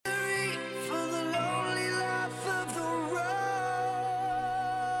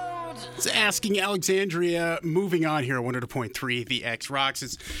It's Asking Alexandria, moving on here at 100.3 The X Rocks.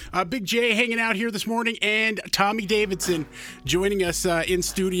 It's Big J hanging out here this morning, and Tommy Davidson joining us in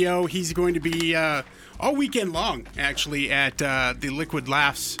studio. He's going to be all weekend long, actually, at the Liquid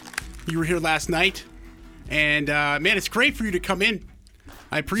Laughs. You were here last night, and man, it's great for you to come in.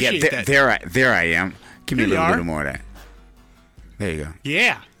 I appreciate that. There I am. Give me Here a little you are. bit more of that. There you go.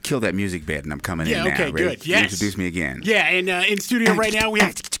 Yeah. Kill that music bed, and I'm coming in now. Okay, Ready? good. Yes. Introduce me again. Yeah, and in studio right now we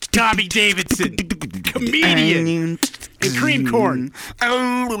have Tommy Davidson, comedian, and Cream Corn.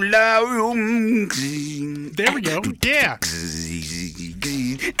 There we go. Yeah.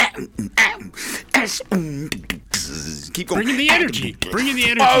 Keep going. Bringing the energy.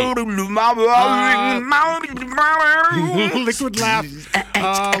 Liquid Laugh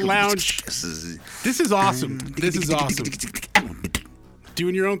Lounge. This is awesome.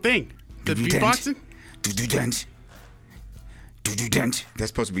 Doing your own thing. The beatboxing? That's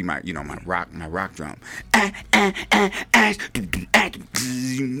supposed to be my rock drum. I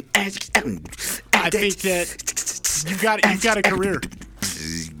think that you've got a career.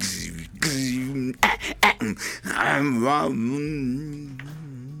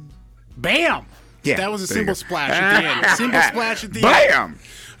 Bam! Yeah, that was a there you cymbal go. splash at the end. Cymbal splash at the end. Bam!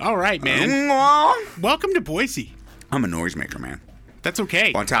 All right, man. Welcome to Boise. I'm a noisemaker, man. That's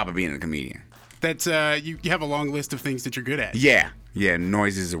okay. On top of being a comedian. That's you have a long list of things that you're good at. Yeah,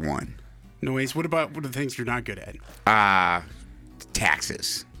 noises are one. Noise. What are the things you're not good at?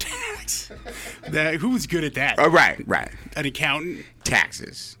 Taxes. Who's good at that? Oh, right. An accountant?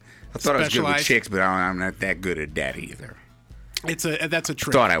 Taxes. I thought I was good with Specialized. chicks, but I'm not that good at that either. That's a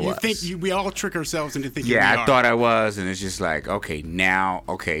trick. Thought I was. We all trick ourselves into thinking. Yeah, we I are. thought I was, and it's just like, okay, now,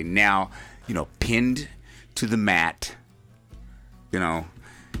 pinned to the mat,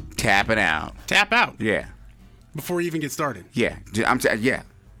 tapping out. Tap out. Yeah. Before you even get started. Yeah.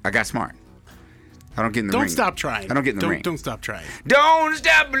 I got smart. I don't get in the ring. Don't stop trying. I don't get in the ring. Don't stop trying. Don't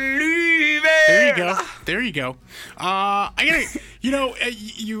stop believing. There you go. I gotta, you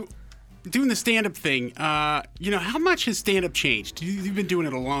doing the stand-up thing. How much has stand-up changed? You've been doing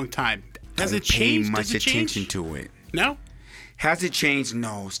it a long time. Has it changed? Much Does it change? attention to it. No. Has it changed?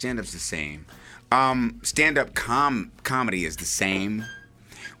 No. Stand-up's the same. Stand-up comedy is the same.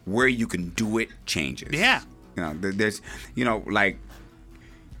 Where you can do it changes. Yeah.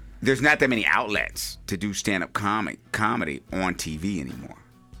 There's not that many outlets to do stand-up comedy on TV anymore.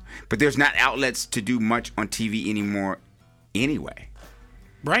 But there's not outlets to do much on TV anymore anyway.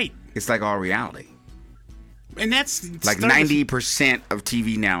 Right. It's like all reality. And that's Like 90% of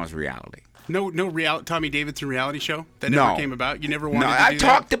TV now is reality. No Tommy Davidson reality show that No. never came about. You never wanted No, to do I that?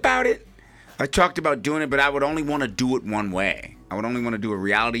 talked about it. I talked about doing it, but I would only want to do it one way. I would only want to do a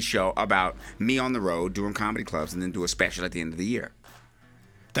reality show about me on the road doing comedy clubs and then do a special at the end of the year.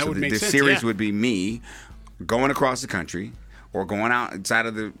 That would make the sense. series yeah. would be me going across the country or going outside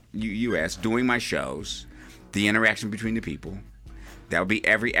of the U.S., doing my shows, the interaction between the people. That would be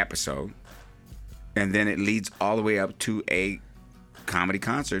every episode. And then it leads all the way up to a comedy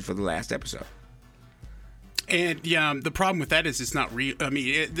concert for the last episode. And the problem with that is it's not real. I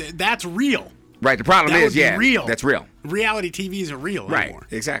mean, that's real. Right, the problem That is, would be real. that's real. Reality TV isn't real Right, anymore.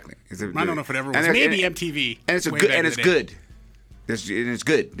 exactly. I don't know if it ever was. and Maybe and- MTV. And it's way good. back And in it's the day. good. It's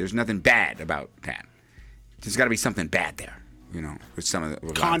good. There's nothing bad about that. There's got to be something bad there, with some of the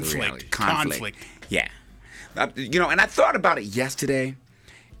with a lot of the reality. Conflict. Yeah. And I thought about it yesterday,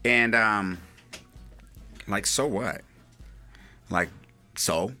 and so what?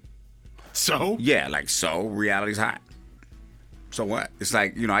 So? So? Yeah, so reality's hot. So what? It's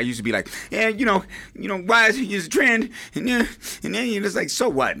like, I used to be like, yeah, why is it a trend? And then it's like, so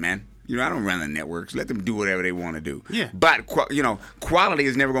what, man? I don't run the networks. Let them do whatever they want to do. Yeah. But, quality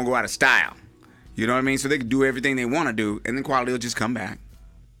is never going to go out of style. You know what I mean? So they can do everything they want to do, and then quality will just come back.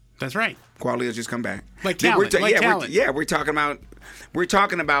 That's right. Quality will just come back. Like talent. We're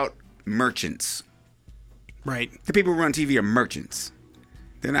talking about merchants. Right. The people who run TV are merchants.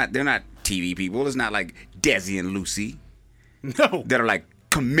 They're not TV people. It's not like Desi and Lucy. No. That are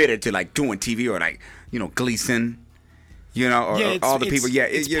committed to doing TV or Gleason, or all the people. Yeah,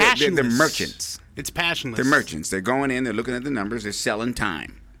 it's they're passionless. merchants. It's passionless. They're merchants. They're going in. They're looking at the numbers. They're selling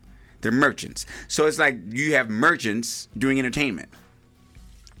time. They're merchants. So it's like you have merchants doing entertainment.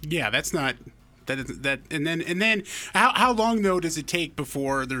 Yeah, that's not that. And then how long though does it take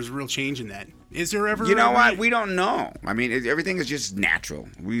before there's real change in that? Is there ever? You know what? We don't know. I mean, everything is just natural.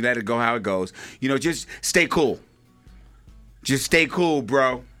 We let it go how it goes. Just stay cool. Just stay cool,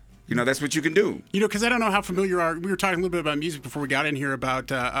 bro. You know, that's what you can do. You know, because I don't know how familiar you are. We were talking a little bit about music before we got in here about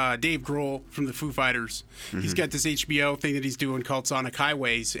Dave Grohl from the Foo Fighters. He's got this HBO thing that he's doing called Sonic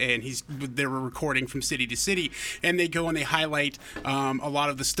Highways, and they were recording from city to city, and they go and they highlight a lot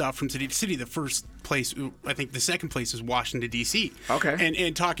of the stuff from city to city. The first place, I think the second place is Washington, D.C. Okay.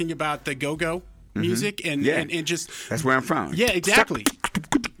 And talking about the go-go music and just... That's where I'm from. Yeah, exactly.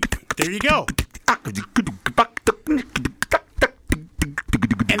 There you go.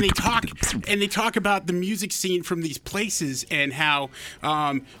 And they talk about the music scene from these places and how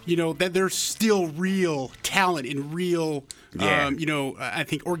that there's still real talent and real I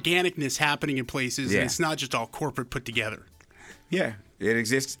think organicness happening in places, and it's not just all corporate put together. Yeah, it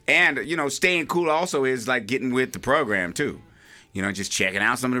exists. And staying cool also is like getting with the program too. Just checking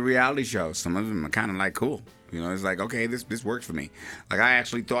out some of the reality shows. Some of them are kind of like cool. It's like, okay, this works for me. Like I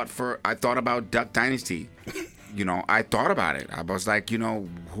actually thought about Duck Dynasty. I thought about it. I was like, who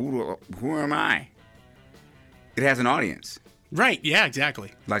am I? It has an audience. Right. Yeah,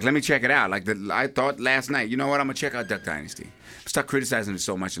 exactly. Like, let me check it out. Like, I thought last night, you know what? I'm going to check out Duck Dynasty. Stop criticizing it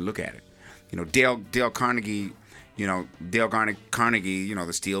so much and look at it. Dale Carnegie, Carnegie,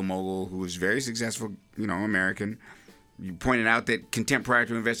 the steel mogul who was very successful, American, you pointed out that contempt prior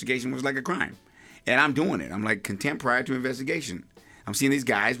to investigation was like a crime. And I'm doing it. I'm like, contempt prior to investigation. I'm seeing these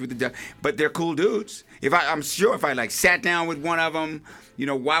guys with but they're cool dudes. I'm sure if I like sat down with one of them,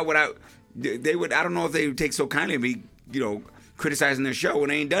 why would I? They would. I don't know if they would take so kindly to me, criticizing their show when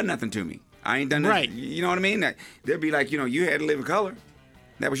they ain't done nothing to me. I ain't done nothing. Right. You know what I mean? They'd be like, you had to live in color.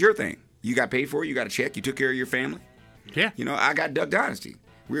 That was your thing. You got paid for it. You got a check. You took care of your family. Yeah. I got Duck Dynasty.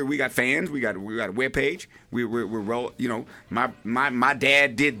 We got fans. We got a webpage. We're roll. My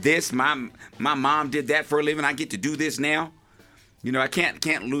dad did this. My mom did that for a living. I get to do this now. I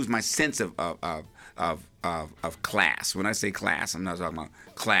can't lose my sense of class. When I say class, I'm not talking about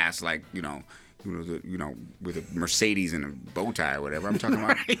class like with a Mercedes and a bow tie or whatever. I'm talking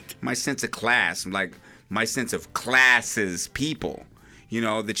about my sense of class, like my sense of classes, people. The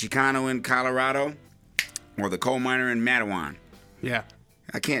Chicano in Colorado or the coal miner in Mattawan. Yeah.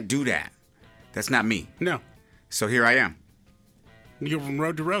 I can't do that. That's not me. No. So here I am. You go from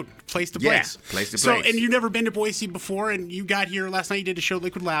road to road, place to place. Yeah, place to place. So, and you've never been to Boise before, and you got here last night. You did a show,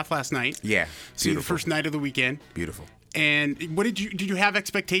 Liquid Laugh, last night. Yeah, so the first night of the weekend. Beautiful. And did you have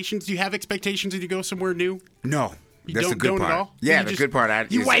expectations? Do you have expectations that you go somewhere new? No, that's the good part. At all? Yeah, the good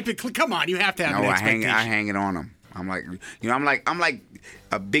part. You wipe it. Come on, you have to have an expectation. I hang it on them. I'm like, I'm like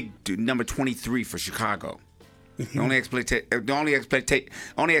a big number 23 for Chicago. The only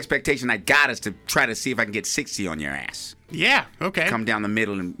expectation I got is to try to see if I can get 60 on your ass. Yeah, okay. Come down the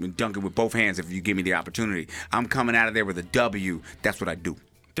middle and dunk it with both hands if you give me the opportunity. I'm coming out of there with a W. That's what I do.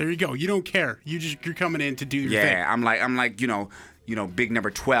 There you go. You don't care. You're coming in to do your thing. Yeah, I'm like big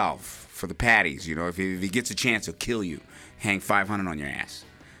number 12 for the Patties. If he gets a chance, he'll kill you. Hang 500 on your ass.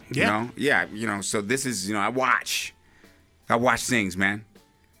 Yeah. Yeah. So this is I watch things, man.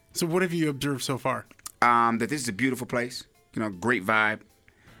 So what have you observed so far? That this is a beautiful place. Great vibe.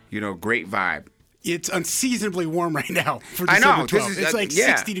 Great vibe. It's unseasonably warm right now for I December know. 12th. It's like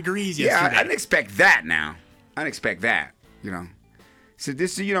 60 degrees yesterday. Yeah, I didn't expect that now. I didn't expect that, So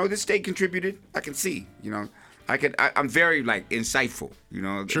this, this state contributed. I can see, I'm very, like, insightful,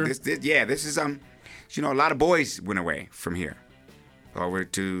 Sure. This is, a lot of boys went away from here over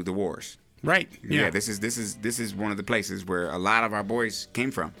to the wars. Right. Yeah. This is one of the places where a lot of our boys came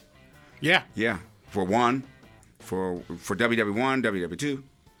from. Yeah. Yeah. For WW1, WW2.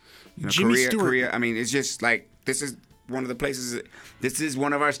 Jimmy Stewart. Korea. I mean, it's just like this is one of the places. This is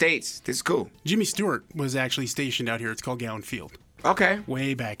one of our states. This is cool. Jimmy Stewart was actually stationed out here. It's called Gowan Field. Okay.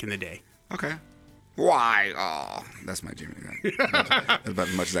 Way back in the day. Okay. Why? Oh, that's my Jimmy. That's about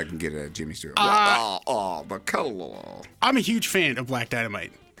as much as I can get at Jimmy Stewart. But color. I'm a huge fan of Black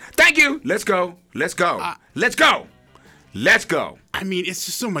Dynamite. Thank you. Let's go. Let's go. Let's go. Let's go. I mean, it's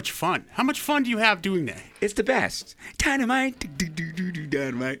just so much fun. How much fun do you have doing that? It's the best. Dynamite.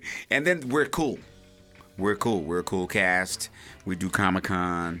 Dynamite. And then we're cool. We're cool. We're a cool cast. We do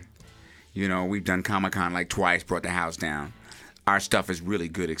Comic-Con. We've done Comic-Con like twice, brought the house down. Our stuff is really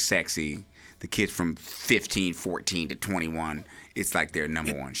good. It's sexy. The kids from 15, 14 to 21, it's like their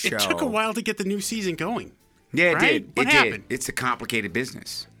number one show. It took a while to get the new season going. Yeah, it right? did. What it happened? did. It's a complicated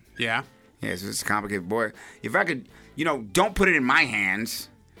business. Yeah? Yes, it's a complicated. Boy, if I could, don't put it in my hands,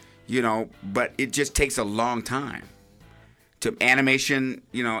 but it just takes a long time. To animation,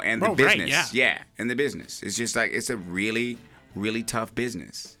 and the business. Right, yeah. And the business. It's just like, it's a really, really tough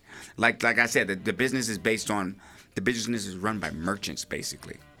business. Like I said, the business is run by merchants,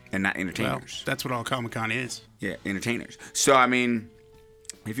 basically, and not entertainers. Well, that's what all Comic-Con is. Yeah, entertainers. So, I mean,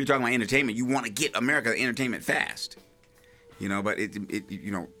 If you're talking about entertainment, you want to get America entertainment fast. But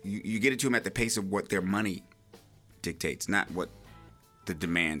you get it to them at the pace of what their money dictates, not what the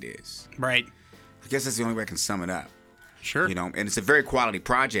demand is. Right. I guess that's the only way I can sum it up. Sure. And it's a very quality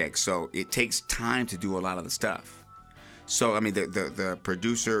project, so it takes time to do a lot of the stuff. So, I mean, the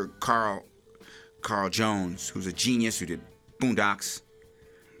producer, Carl Jones, who's a genius, who did Boondocks.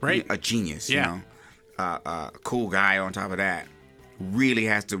 Right. A genius, Yeah. A cool guy on top of that. Really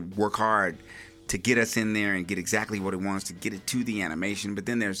has to work hard to get us in there and get exactly what it wants to get it to the animation. But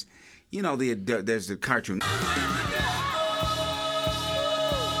then there's, there's the cartoon.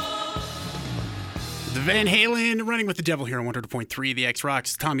 The Van Halen running with the devil here on 100.3 The X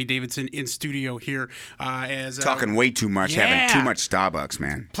Rocks. Tommy Davidson in studio here as talking way too much, having too much Starbucks,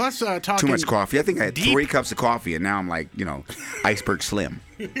 man. Plus talking too much coffee. I think I had deep. 3 cups of coffee, and now I'm like, Iceberg Slim.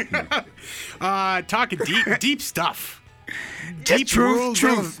 Talking deep stuff. Deep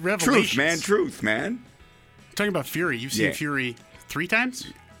truth, revelations. Truth, man. Talking about Fury. You've seen Fury 3 times?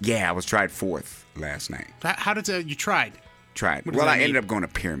 Yeah, I was tried 4th last night. How did you tried? Well, I ended up going to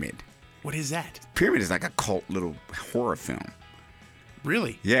Pyramid. What is that? Pyramid is like a cult little horror film.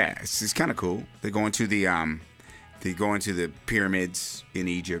 Really? Yeah, it's kind of cool. They go into the pyramids in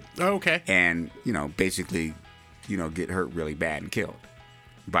Egypt. Oh, okay. And basically, get hurt really bad and killed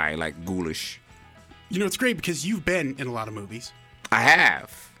by like ghoulish. It's great because you've been in a lot of movies. I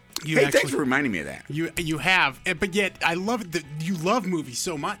have. Thanks for reminding me of that. You have, but yet I love it that you love movies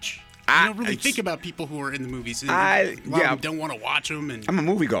so much. You don't really think about people who are in the movies. A lot of them don't want to watch them. And I'm a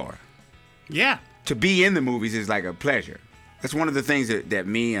moviegoer. Yeah. To be in the movies is like a pleasure. That's one of the things that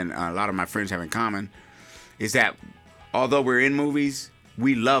me and a lot of my friends have in common is that although we're in movies,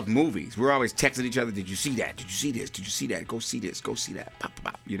 we love movies. We're always texting each other, did you see that? Did you see this? Did you see that? Go see this. Go see that. Pop,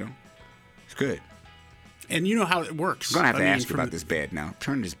 pop, pop. It's good. And you know how it works. I'm going to have to ask you about this bed now.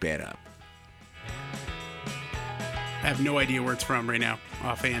 Turn this bed up. I have no idea where it's from right now,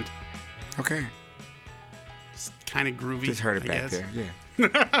 offhand. Okay. It's kind of groovy. Just heard it back there. Yeah.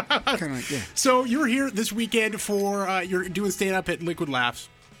 Kind of like, yeah. So you're here this weekend for you're doing stand up at Liquid Laughs.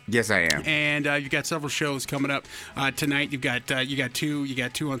 Yes, I am. And you've got several shows coming up tonight. You got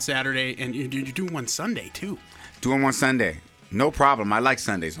two on Saturday, and you're doing one Sunday too. Doing one Sunday, no problem. I like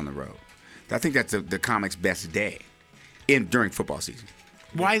Sundays on the road. I think that's the comic's best day during football season.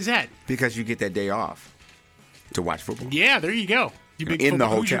 Why is that? Because you get that day off to watch football. Yeah, there you go. In the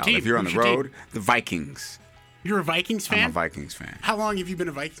hotel. If you're on the road, the Vikings. You're a Vikings fan? I'm a Vikings fan. How long have you been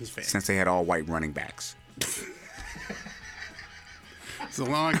a Vikings fan? Since they had all white running backs. So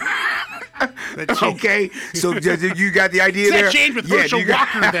long. Okay, so you got the idea there? That changed with Herschel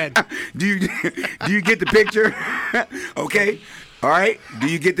Walker then. Do you get the picture? Okay. All right. Do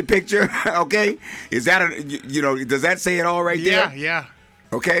you get the picture? Okay. Is that does that say it all right there? Yeah.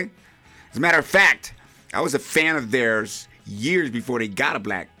 Okay. As a matter of fact, I was a fan of theirs years before they got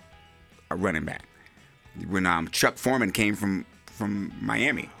a running back. When Chuck Foreman came from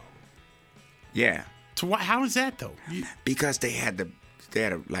Miami. Yeah. So how is that though? Because they had a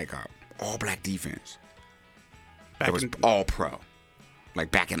all black defense. That was all pro.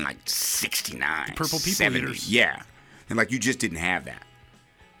 Like back in like 69. Purple People 70. Eaters. Yeah. And like you just didn't have that.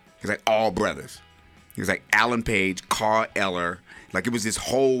 It was like all brothers. It was like Alan Page, Carl Eller. Like it was this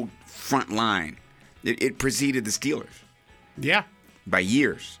whole front line. It preceded the Steelers. Yeah. By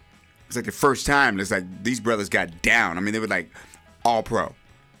years. It's like the first time it's like these brothers got down. I mean, they were like all pro.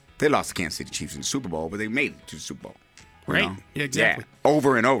 They lost the Kansas City Chiefs in the Super Bowl, but they made it to the Super Bowl. Right. Yeah, exactly. Yeah,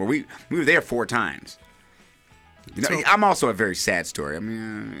 over and over. We were there 4 times. I'm also a very sad story. I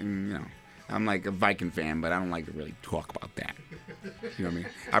mean, I'm like a Viking fan, but I don't like to really talk about that. You know what I mean?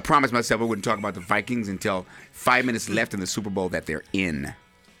 I promised myself I wouldn't talk about the Vikings until 5 minutes left in the Super Bowl that they're in.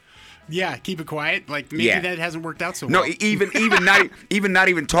 Yeah, keep it quiet. Like maybe that hasn't worked out so well. No, even not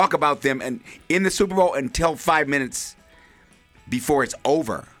even talk about them and in the Super Bowl until 5 minutes before it's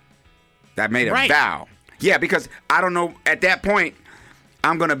over. I made a vow. Yeah, because I don't know at that point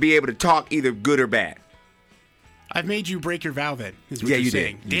I'm gonna be able to talk either good or bad. I've made you break your vow then, is what you're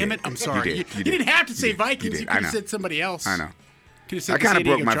saying. Damn it, I'm sorry. You didn't have to say Vikings. You could have said somebody else. I know. I kind of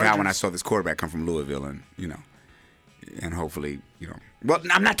broke my vow when I saw this quarterback come from Louisville and hopefully, well,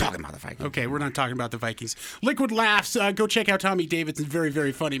 I'm not talking about the Vikings. Okay, we're not talking about the Vikings. Liquid Laughs. Go check out Tommy Davidson. Very,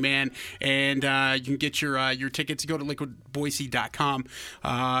 very funny man. And you can get your tickets. Go to liquidboise.com.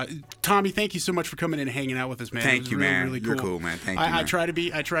 Tommy, thank you so much for coming in and hanging out with us, man. Thank you, really, man. Really cool. You're cool, man. Thank you, man. I try to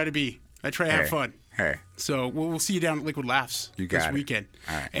be. I try to have fun. Hey. So we'll see you down at Liquid Laughs this weekend.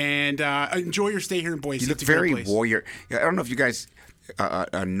 All right. And enjoy your stay here in Boise. You look very warrior. I don't know if you guys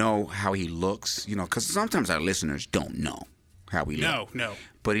know how he looks, because sometimes our listeners don't know. how we look. No.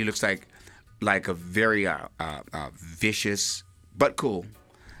 But he looks like a very vicious but cool,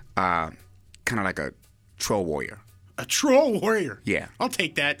 kind of like a troll warrior. A troll warrior. Yeah. I'll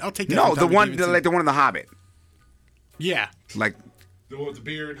take that. No, the Tommy one Davidson. like the one in The Hobbit. Yeah. Like, The one with the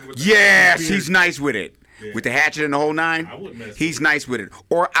beard. yes, he's nice with it. Yeah. With the hatchet and the whole nine. I wouldn't mess He's with nice with it.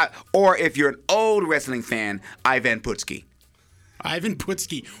 Or if you're an old wrestling fan, Ivan Putski. Ivan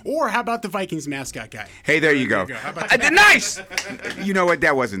Putski. Or how about the Vikings mascot guy? Hey, there you go. How about Nice. You know what?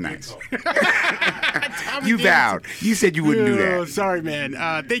 That wasn't nice. Tommy You Davidson. vowed. You said you wouldn't do Oh, that. sorry, man.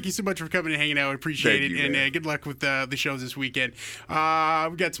 Thank you so much for coming and hanging out. I appreciate Thank it. you, And man. good luck with the shows this weekend. We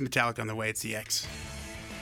got some Metallica on the way. It's the X.